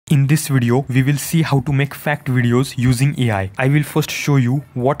In this video, we will see how to make fact videos using AI. I will first show you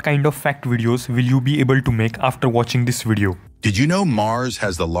what kind of fact videos will you be able to make after watching this video. Did you know Mars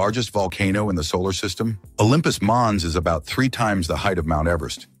has the largest volcano in the solar system? Olympus Mons is about 3 times the height of Mount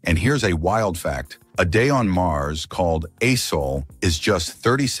Everest. And here's a wild fact. A day on Mars, called a sol, is just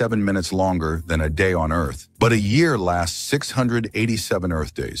 37 minutes longer than a day on Earth. But a year lasts 687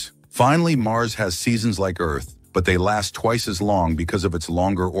 Earth days. Finally, Mars has seasons like Earth, but they last twice as long because of its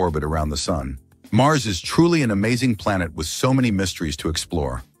longer orbit around the Sun. Mars is truly an amazing planet with so many mysteries to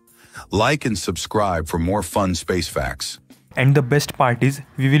explore. Like and subscribe for more fun space facts. And the best part is,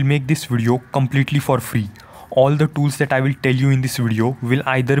 we will make this video completely for free. All the tools that I will tell you in this video will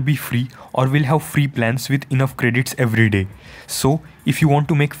either be free or will have free plans with enough credits every day. So, if you want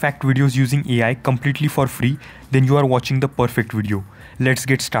to make fact videos using AI completely for free, then you are watching the perfect video. Let's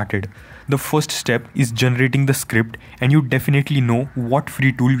get started. The first step is generating the script, and you definitely know what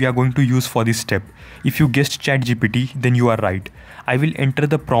free tool we are going to use for this step. If you guessed ChatGPT, then you are right. I will enter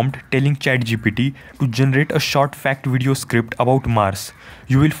the prompt telling ChatGPT to generate a short fact video script about Mars.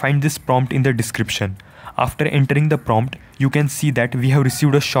 You will find this prompt in the description. After entering the prompt, you can see that we have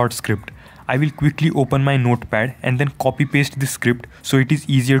received a short script. I will quickly open my notepad and then copy paste this script so it is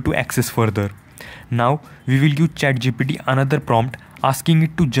easier to access further. Now, we will give ChatGPT another prompt asking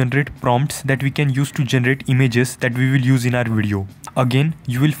it to generate prompts that we can use to generate images that we will use in our video. Again,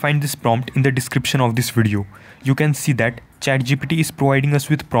 you will find this prompt in the description of this video. You can see that ChatGPT is providing us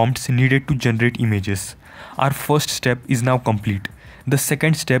with prompts needed to generate images. Our first step is now complete. The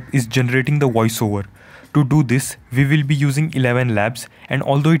second step is generating the voiceover. To do this, we will be using ElevenLabs, and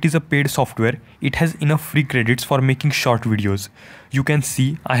although it is a paid software, it has enough free credits for making short videos. You can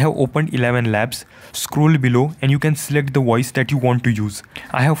see I have opened ElevenLabs, scroll below and you can select the voice that you want to use.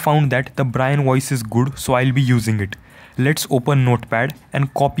 I have found that the Brian voice is good, so I'll be using it. Let's open Notepad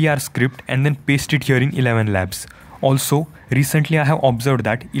and copy our script and then paste it here in ElevenLabs. Also, recently I have observed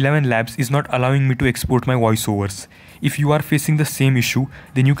that ElevenLabs is not allowing me to export my voiceovers. If you are facing the same issue,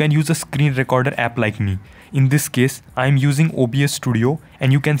 then you can use a screen recorder app like me. In this case, I am using OBS Studio,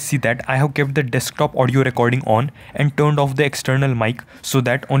 and you can see that I have kept the desktop audio recording on and turned off the external mic so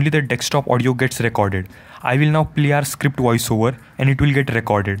that only the desktop audio gets recorded. I will now play our script voiceover and it will get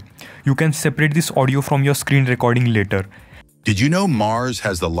recorded. You can separate this audio from your screen recording later. Did you know Mars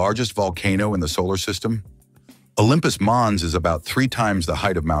has the largest volcano in the solar system? Olympus Mons is about 3 times the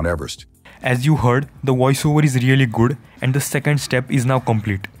height of Mount Everest. As you heard, the voiceover is really good and the second step is now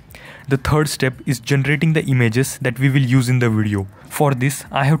complete. The third step is generating the images that we will use in the video. For this,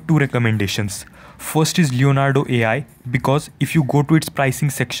 I have 2 recommendations. First is Leonardo AI, because if you go to its pricing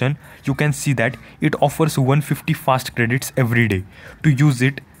section, you can see that it offers 150 fast credits every day. To use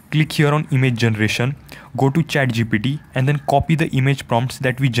it, click here on image generation, go to ChatGPT and then copy the image prompts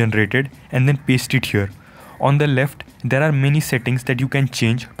that we generated and then paste it here. On the left, there are many settings that you can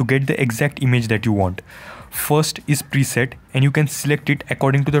change to get the exact image that you want. First is preset, and you can select it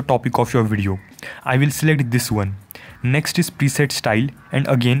according to the topic of your video. I will select this one. Next is preset style, and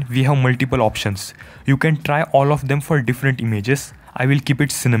again we have multiple options. You can try all of them for different images. I will keep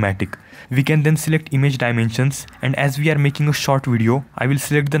it cinematic. We can then select image dimensions, and as we are making a short video, I will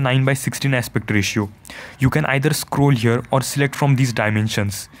select the 9:16 aspect ratio. You can either scroll here or select from these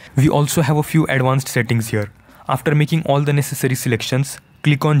dimensions. We also have a few advanced settings here. After making all the necessary selections,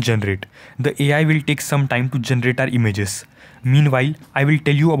 click on generate. The AI will take some time to generate our images. Meanwhile, I will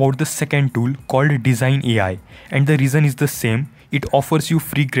tell you about the second tool called Design AI, and the reason is the same. It offers you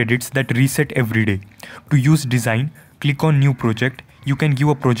free credits that reset every day. To use Design, click on New Project. You can give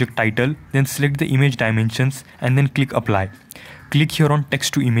a project title, then select the image dimensions and then click Apply. Click here on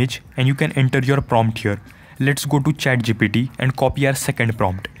Text to Image and you can enter your prompt here. Let's go to ChatGPT and copy our second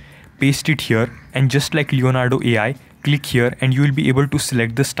prompt. Paste it here, and just like Leonardo AI, click here and you will be able to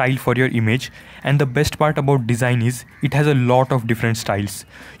select the style for your image. And the best part about Design is it has a lot of different styles.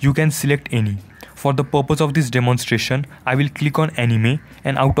 You can select any. For the purpose of this demonstration, I will click on Anime,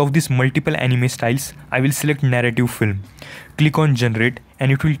 and out of these multiple anime styles, I will select Narrative Film. Click on Generate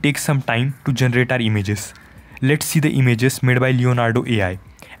and it will take some time to generate our images. Let's see the images made by Leonardo AI.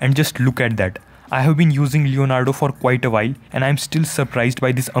 And just look at that. I have been using Leonardo for quite a while and I am still surprised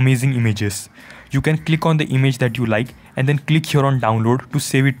by these amazing images. You can click on the image that you like and then click here on Download to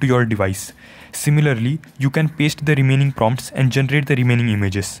save it to your device. Similarly, you can paste the remaining prompts and generate the remaining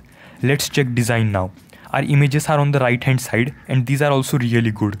images. Let's check Design now. Our images are on the right hand side and these are also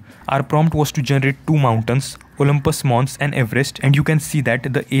really good. Our prompt was to generate 2 mountains, Olympus Mons and Everest, and you can see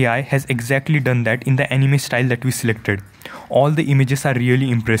that the AI has exactly done that in the anime style that we selected. All the images are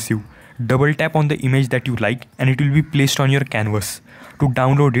really impressive. Double tap on the image that you like and it will be placed on your canvas. To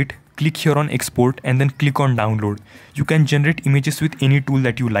download it, click here on export and then click on download. You can generate images with any tool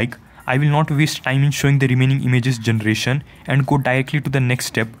that you like. I will not waste time in showing the remaining images generation and go directly to the next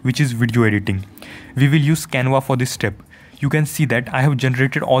step, which is video editing. We will use Canva for this step. You can see that I have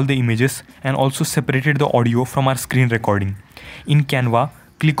generated all the images and also separated the audio from our screen recording. In Canva,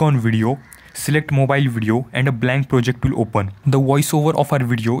 click on video, select mobile video and a blank project will open. The voiceover of our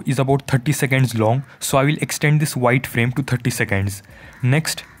video is about 30 seconds long, so I will extend this white frame to 30 seconds.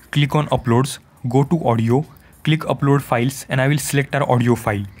 Next, click on uploads, go to audio, click upload files and I will select our audio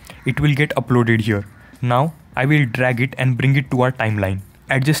file. It will get uploaded here. Now, I will drag it and bring it to our timeline.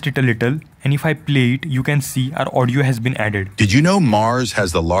 Adjust it a little and if I play it, you can see our audio has been added. Did you know Mars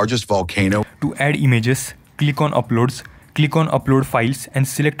has the largest volcano? To add images, click on uploads, click on upload files and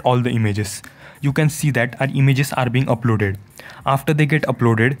select all the images. You can see that our images are being uploaded. After they get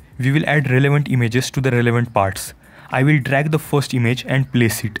uploaded, we will add relevant images to the relevant parts. I will drag the first image and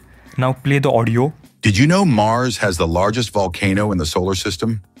place it. Now play the audio. Did you know Mars has the largest volcano in the solar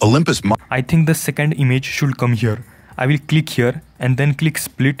system? Olympus Mons. I think the second image should come here. I will click here and then click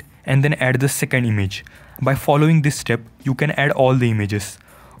split and then add the second image. By following this step, you can add all the images.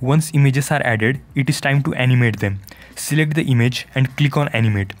 Once images are added, it is time to animate them. Select the image and click on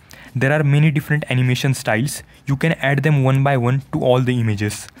animate. There are many different animation styles. You can add them one by one to all the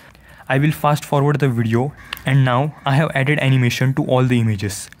images. I will fast forward the video and now I have added animation to all the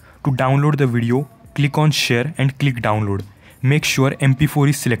images. To download the video, click on share and click download. Make sure MP4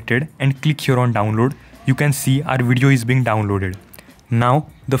 is selected and click here on download. You can see our video is being downloaded. Now,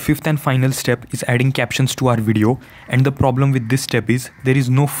 the fifth and final step is adding captions to our video, and the problem with this step is there is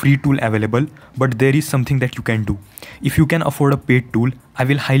no free tool available, but there is something that you can do. If you can afford a paid tool, I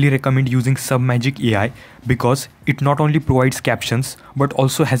will highly recommend using Submagic AI because it not only provides captions but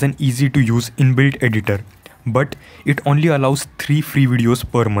also has an easy to use inbuilt editor. But it only allows 3 free videos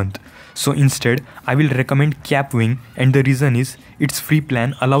per month. So instead, I will recommend Capwing, and the reason is its free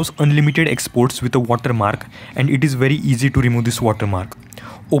plan allows unlimited exports with a watermark and it is very easy to remove this watermark.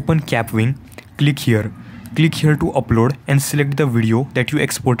 Open Capwing, click here to upload and select the video that you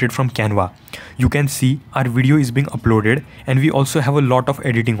exported from Canva. You can see our video is being uploaded and we also have a lot of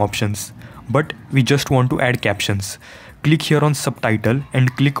editing options. But we just want to add captions. Click here on subtitle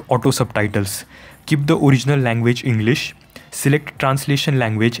and click auto subtitles. Keep the original language English. Select translation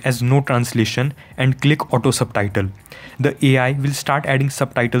language as no translation and click auto subtitle. The AI will start adding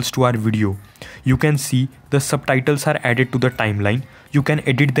subtitles to our video. You can see the subtitles are added to the timeline. You can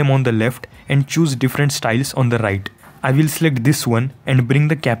edit them on the left and choose different styles on the right. I will select this one and bring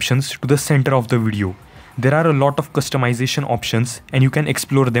the captions to the center of the video. There are a lot of customization options and you can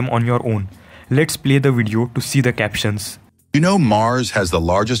explore them on your own. Let's play the video to see the captions. You know Mars has the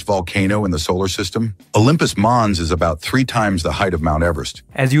largest volcano in the solar system? Olympus Mons is about 3 times the height of Mount Everest.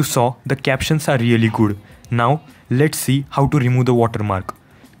 As you saw, the captions are really good. Now, let's see how to remove the watermark.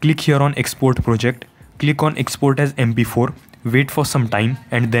 Click here on Export Project, click on Export as MP4, wait for some time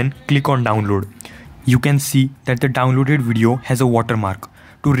and then click on Download. You can see that the downloaded video has a watermark.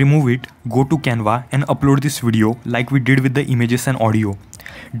 To remove it, go to Canva and upload this video like we did with the images and audio.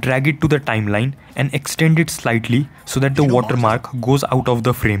 Drag it to the timeline and extend it slightly so that the watermark goes out of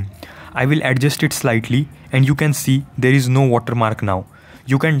the frame. I will adjust it slightly and you can see there is no watermark now.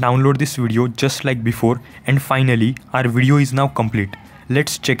 You can download this video just like before, and finally our video is now complete.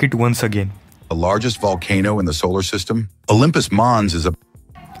 Let's check it once again. The largest volcano in the solar system? Olympus Mons is a...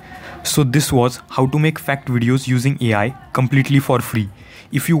 So this was how to make fact videos using AI completely for free.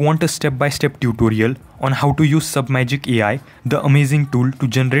 If you want a step-by-step tutorial on how to use Submagic AI, the amazing tool to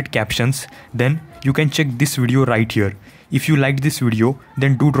generate captions, then you can check this video right here. If you liked this video,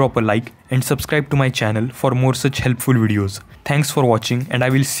 then do drop a like and subscribe to my channel for more such helpful videos. Thanks for watching and I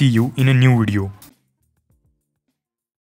will see you in a new video.